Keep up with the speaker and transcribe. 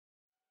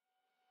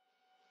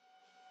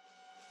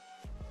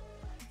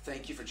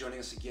Thank you for joining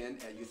us again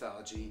at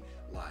Youthology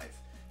Live.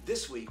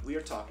 This week we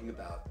are talking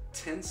about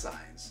 10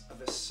 signs of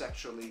a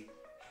sexually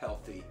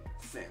healthy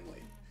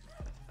family.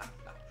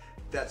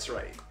 That's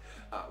right.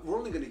 We're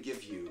only going to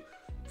give you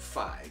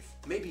 5,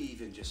 maybe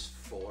even just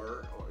 4,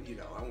 or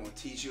I won't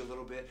tease you a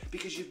little bit,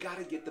 because you've got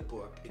to get the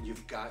book and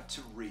you've got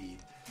to read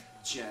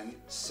Gen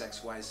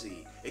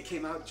XYZ. It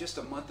came out just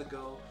a month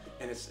ago,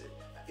 and it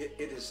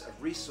is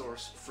a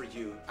resource for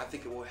you. I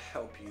think it will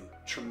help you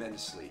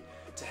tremendously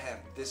to have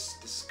this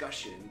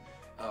discussion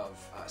of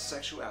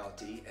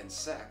sexuality and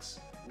sex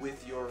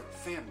with your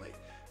family,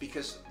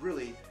 because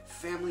really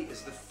family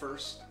is the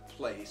first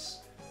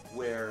place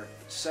where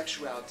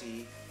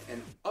sexuality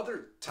and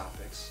other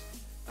topics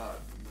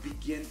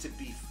begin to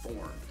be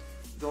formed.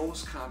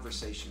 Those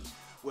conversations,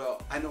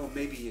 well, I know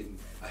maybe in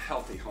a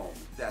healthy home,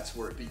 that's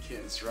where it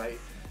begins, right?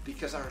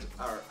 Because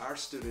our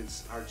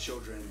students, our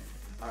children,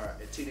 our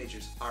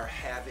teenagers are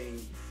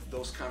having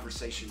those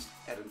conversations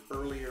at an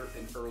earlier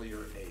and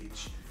earlier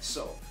age.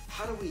 So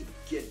how do we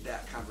get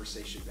that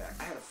conversation back?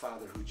 I had a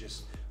father who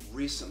just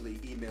recently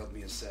emailed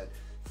me and said,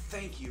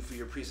 "Thank you for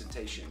your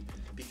presentation,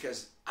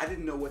 because I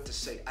didn't know what to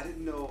say. I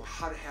didn't know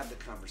how to have the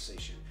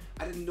conversation.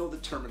 I didn't know the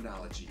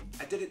terminology.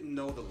 I didn't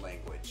know the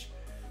language.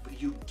 But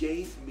you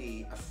gave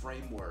me a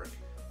framework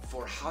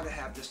for how to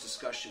have this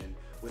discussion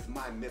with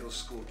my middle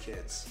school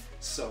kids."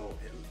 So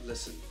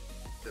listen,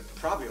 they're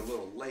probably a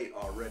little late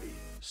already,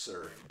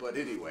 sir. But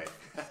anyway,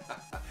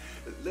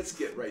 let's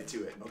get right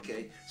to it,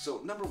 okay?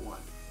 So number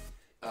 1,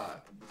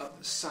 a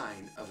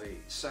sign of a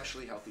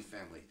sexually healthy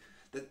family.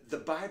 The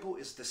Bible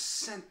is the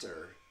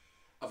center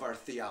of our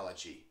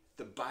theology.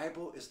 The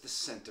Bible is the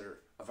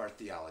center of our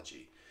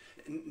theology.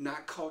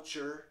 Not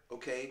culture,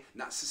 okay?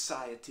 Not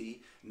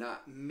society,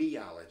 not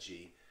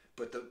meology,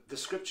 but the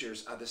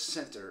scriptures are the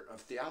center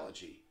of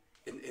theology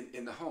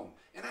in the home.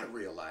 And I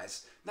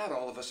realize not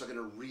all of us are going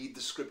to read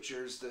the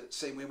scriptures the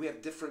same way. We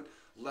have different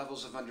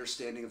levels of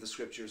understanding of the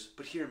scriptures.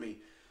 But hear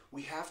me,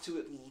 we have to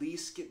at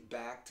least get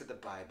back to the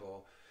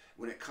Bible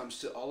when it comes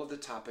to all of the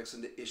topics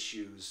and the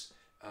issues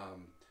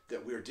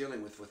that we're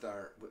dealing with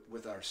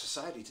our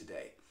society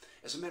today.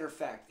 As a matter of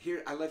fact,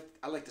 here I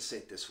like to say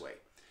it this way: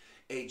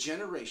 a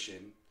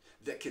generation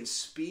that can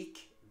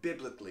speak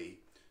biblically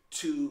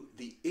to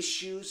the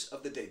issues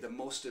of the day, the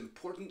most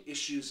important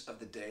issues of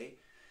the day,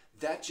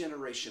 that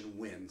generation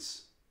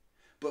wins.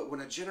 But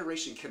when a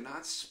generation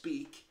cannot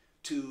speak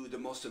to the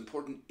most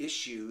important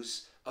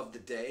issues of the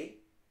day,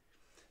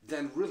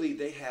 then really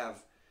they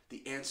have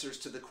the answers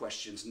to the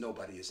questions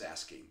nobody is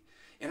asking.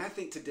 And I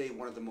think today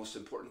one of the most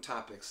important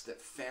topics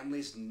that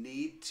families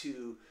need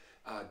to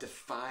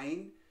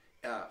define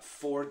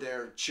for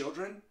their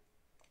children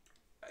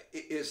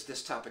is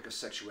this topic of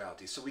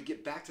sexuality. So we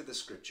get back to the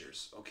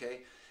scriptures,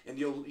 okay? And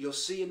you'll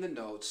see in the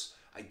notes,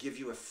 I give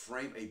you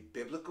a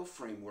biblical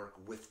framework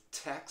with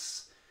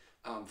texts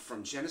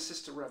from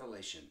Genesis to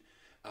Revelation.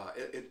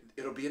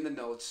 It'll be in the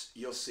notes.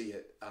 You'll see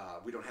it.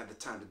 We don't have the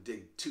time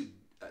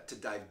to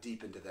dive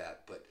deep into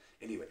that, but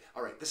anyway.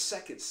 All right. The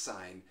second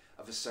sign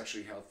of a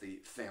sexually healthy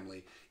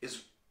family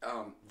is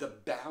the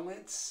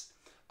balance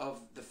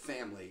of the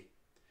family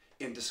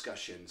in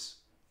discussions.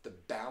 The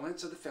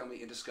balance of the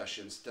family in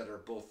discussions that are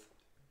both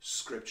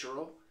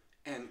scriptural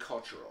and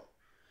cultural.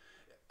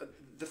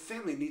 The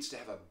family needs to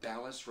have a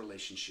balanced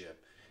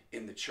relationship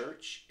in the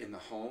church, in the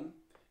home,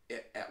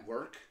 at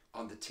work,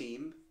 on the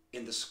team,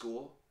 in the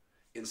school,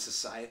 in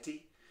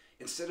society.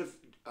 Instead of,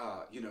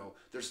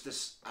 there's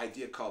this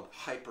idea called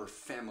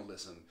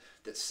hyper-familism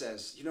that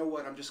says, you know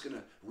what, I'm just going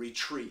to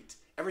retreat.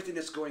 Everything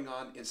that's going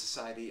on in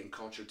society and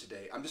culture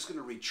today, I'm just going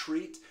to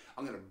retreat.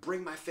 I'm going to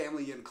bring my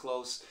family in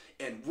close,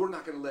 and we're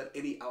not going to let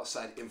any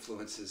outside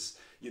influences,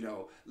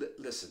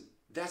 listen,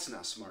 that's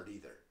not smart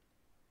either.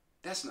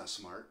 That's not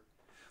smart.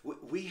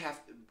 We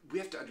have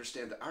to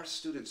understand that our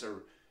students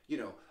are,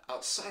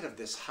 outside of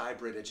this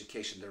hybrid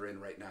education they're in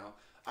right now,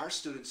 our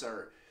students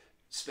are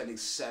spending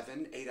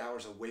 7-8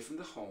 hours away from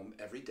the home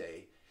every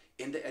day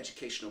in the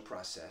educational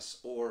process,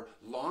 or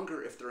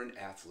longer if they're an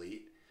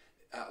athlete,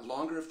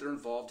 longer if they're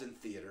involved in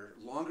theater,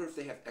 longer if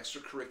they have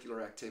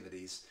extracurricular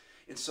activities.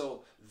 And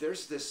so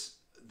there's this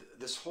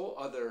whole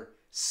other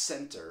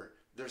center,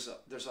 there's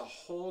a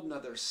whole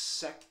nother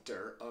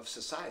sector of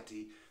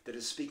society that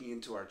is speaking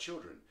into our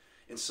children.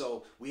 And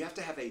so we have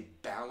to have a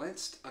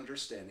balanced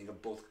understanding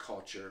of both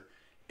culture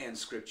and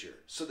scripture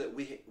so that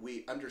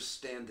we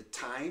understand the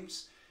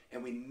times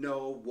and we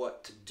know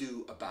what to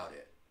do about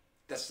it.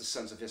 That's the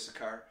sons of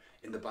Issachar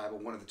in the Bible,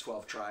 one of the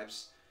 12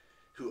 tribes,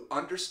 who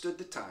understood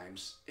the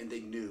times and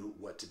they knew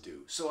what to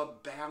do. So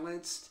a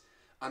balanced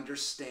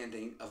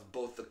understanding of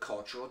both the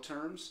cultural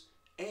terms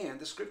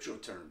and the scriptural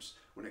terms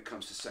when it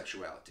comes to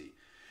sexuality.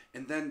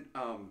 And then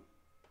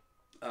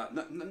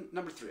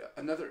number 3,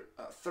 another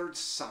third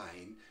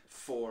sign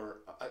for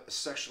a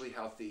sexually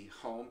healthy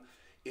home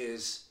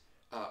is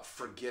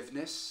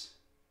forgiveness.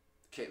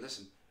 Okay,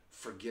 listen,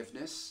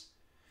 forgiveness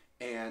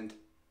and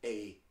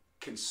a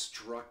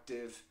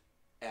constructive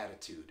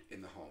attitude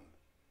in the home.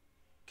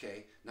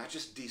 Okay, not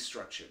just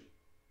destruction.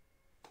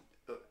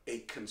 a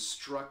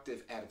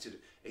constructive attitude,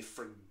 a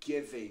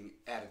forgiving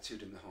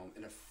attitude in the home,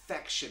 an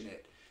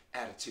affectionate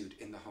attitude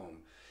in the home.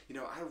 You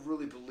know, I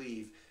really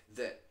believe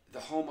that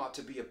the home ought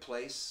to be a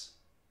place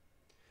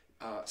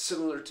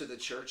similar to the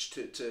church,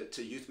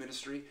 to youth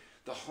ministry.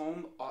 The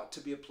home ought to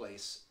be a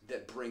place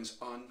that brings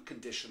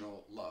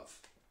unconditional love.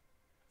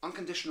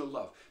 Unconditional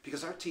love.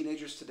 Because our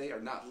teenagers today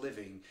are not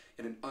living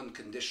in an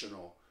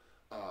unconditional,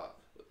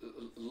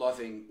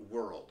 loving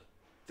world.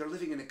 They're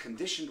living in a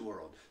conditioned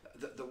world.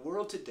 The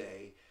world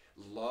today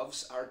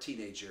loves our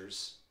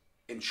teenagers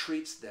and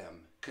treats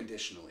them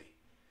conditionally.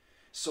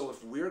 So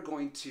if we're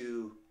going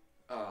to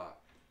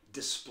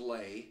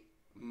display,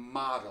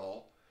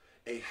 model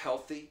a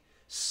healthy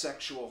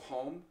sexual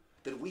home,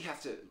 then we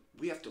have to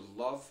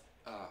love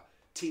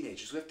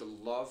teenagers. We have to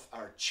love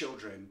our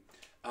children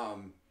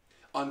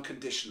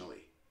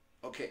unconditionally.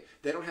 Okay,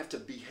 they don't have to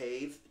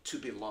behave to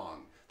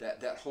belong.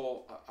 That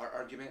whole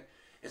argument.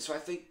 And so I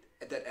think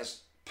that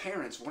as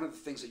parents, one of the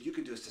things that you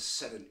can do is to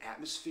set an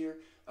atmosphere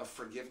of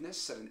forgiveness,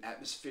 set an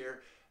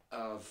atmosphere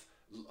of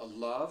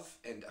love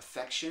and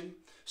affection,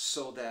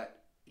 so that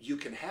you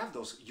can have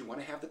those. You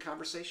want to have the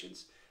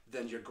conversations,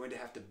 then you're going to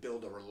have to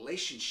build a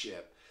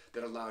relationship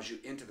that allows you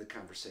into the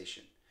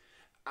conversation.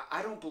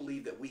 I don't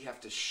believe that we have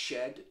to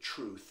shed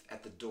truth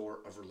at the door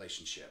of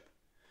relationship.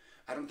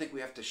 I don't think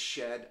we have to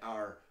shed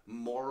our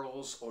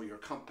morals or your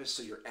compass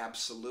or your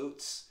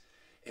absolutes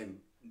and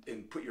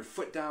put your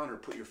foot down or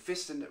put your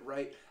fist in it,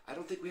 right? I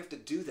don't think we have to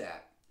do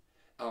that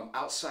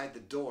outside the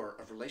door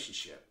of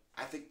relationship.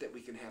 I think that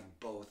we can have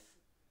both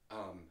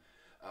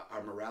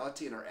our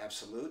morality and our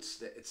absolutes,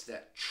 that it's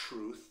that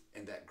truth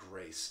and that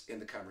grace in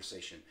the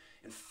conversation.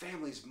 And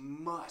families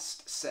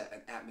must set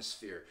an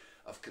atmosphere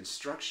of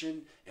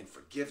construction and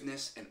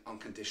forgiveness and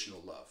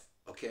unconditional love.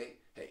 Okay?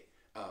 Hey,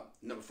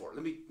 number 4.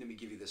 Let me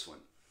give you this one.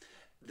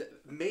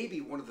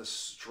 Maybe one of the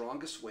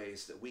strongest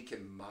ways that we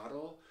can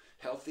model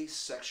healthy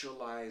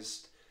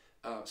sexualization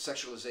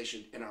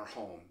in our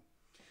home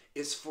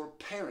is for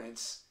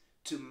parents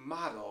to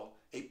model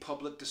a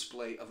public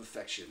display of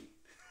affection.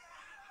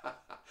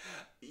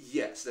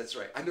 Yes, that's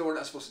right. I know we're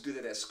not supposed to do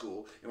that at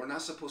school, and we're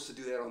not supposed to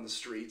do that on the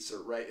streets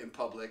or right in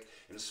public,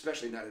 and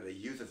especially not at a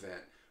youth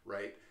event,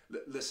 right?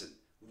 Listen,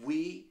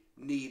 we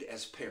need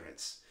as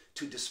parents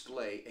to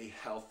display a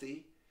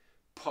healthy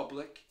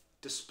public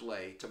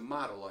display, to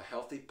model a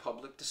healthy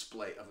public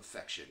display of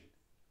affection.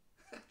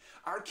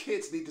 Our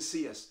kids need to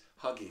see us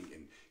hugging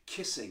and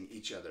kissing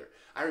each other.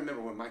 I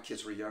remember when my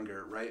kids were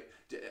younger, right?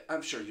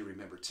 I'm sure you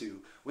remember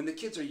too. When the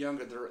kids are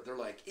younger, they're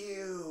like,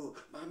 ew,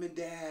 mom and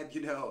dad,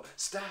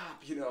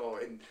 stop,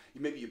 and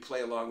maybe you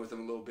play along with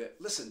them a little bit.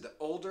 Listen, the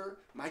older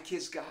my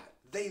kids got,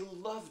 they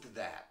loved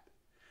that.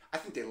 I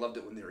think they loved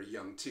it when they were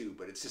young too,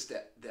 but it's just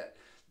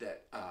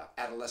that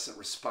adolescent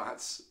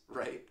response,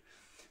 right?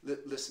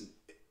 Listen,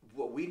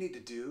 what we need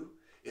to do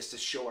is to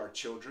show our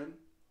children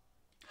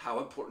how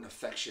important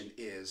affection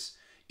is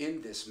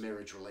in this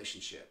marriage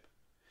relationship.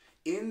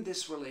 In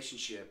this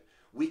relationship,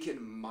 we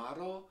can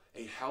model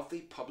a healthy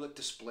public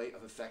display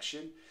of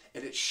affection,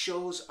 and it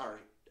shows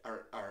our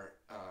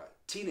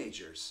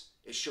teenagers,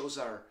 it shows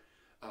our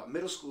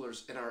middle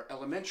schoolers and our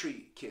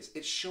elementary kids,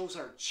 it shows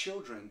our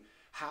children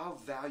how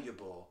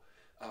valuable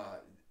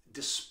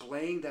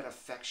displaying that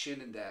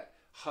affection and that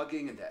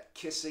hugging and that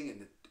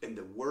kissing and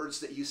the words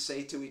that you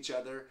say to each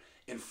other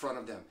in front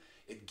of them.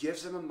 It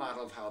gives them a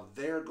model of how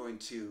they're going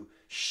to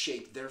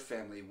shape their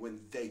family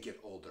when they get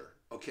older.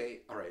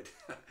 Okay? All right.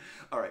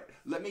 All right.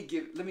 Let me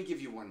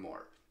give you one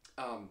more.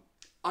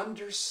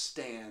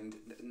 Understand,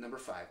 number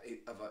 5,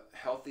 of a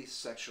healthy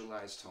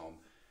sexualized home,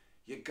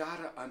 you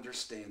gotta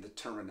understand the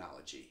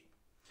terminology.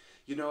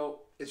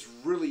 It's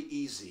really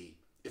easy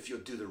if you'll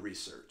do the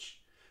research,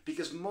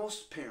 because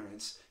most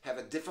parents have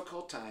a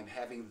difficult time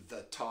having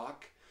the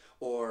talk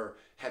or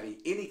having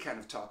any kind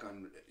of talk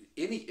on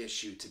any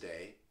issue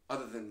today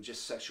other than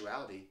just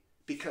sexuality,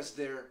 because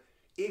they're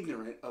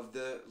ignorant of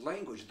the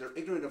language. They're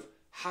ignorant of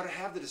how to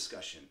have the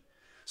discussion.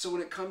 So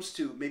when it comes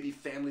to maybe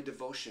family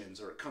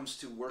devotions, or it comes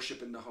to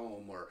worship in the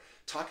home, or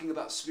talking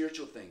about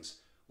spiritual things,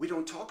 we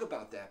don't talk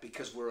about that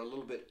because we're a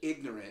little bit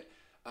ignorant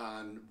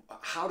on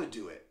how to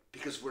do it,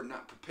 because we're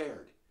not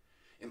prepared.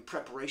 And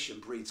preparation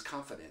breeds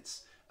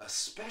confidence,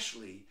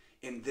 especially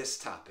in this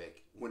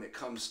topic when it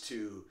comes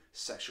to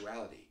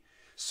sexuality.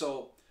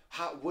 So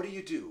what do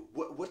you do?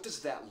 What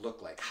does that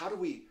look like? How do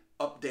we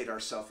update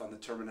ourselves on the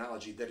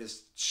terminology that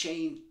is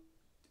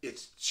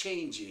it's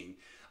changing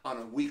on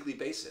a weekly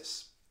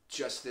basis?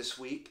 Just this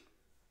week,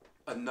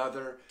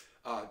 another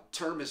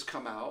term has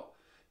come out,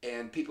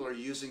 and people are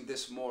using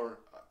this more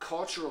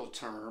cultural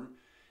term,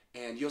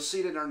 and you'll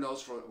see it in our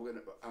notes.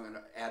 I'm going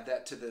to add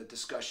that to the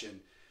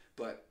discussion,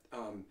 but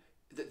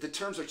the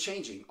terms are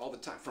changing all the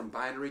time, from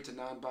binary to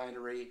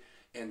non-binary,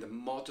 and the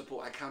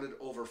multiple. I counted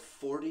over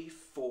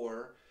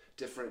 44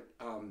 different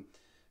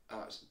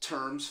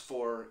terms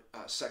for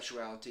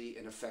sexuality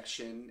and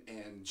affection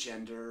and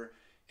gender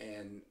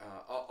and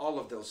all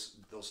of those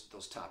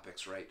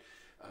topics, right?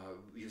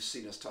 You've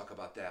seen us talk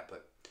about that,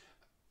 but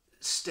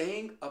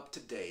staying up to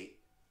date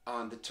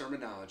on the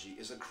terminology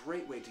is a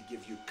great way to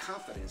give you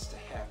confidence to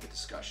have the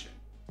discussion.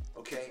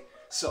 Okay?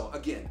 So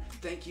again,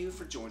 thank you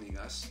for joining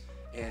us,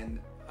 and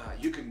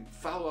you can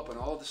follow up on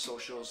all of the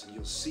socials and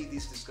you'll see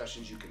these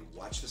discussions. You can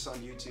watch this on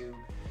YouTube.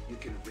 You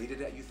can read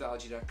it at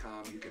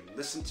youthology.com. You can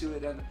listen to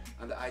it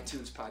on the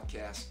iTunes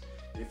podcast.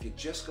 And if you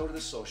just go to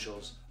the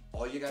socials,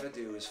 all you got to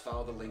do is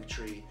follow the link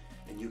tree,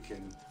 and you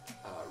can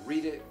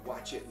read it,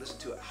 watch it, listen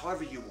to it,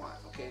 however you want.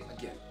 Okay?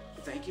 Again,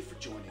 thank you for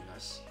joining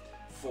us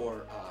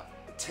for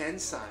 10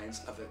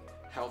 signs of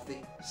a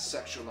healthy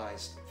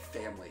sexualized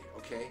family.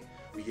 Okay?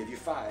 We give you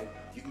 5.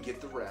 You can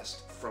get the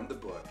rest from the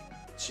book,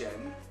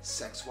 Gen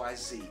Sex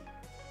YZ.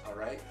 All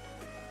right?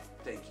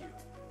 Thank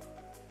you.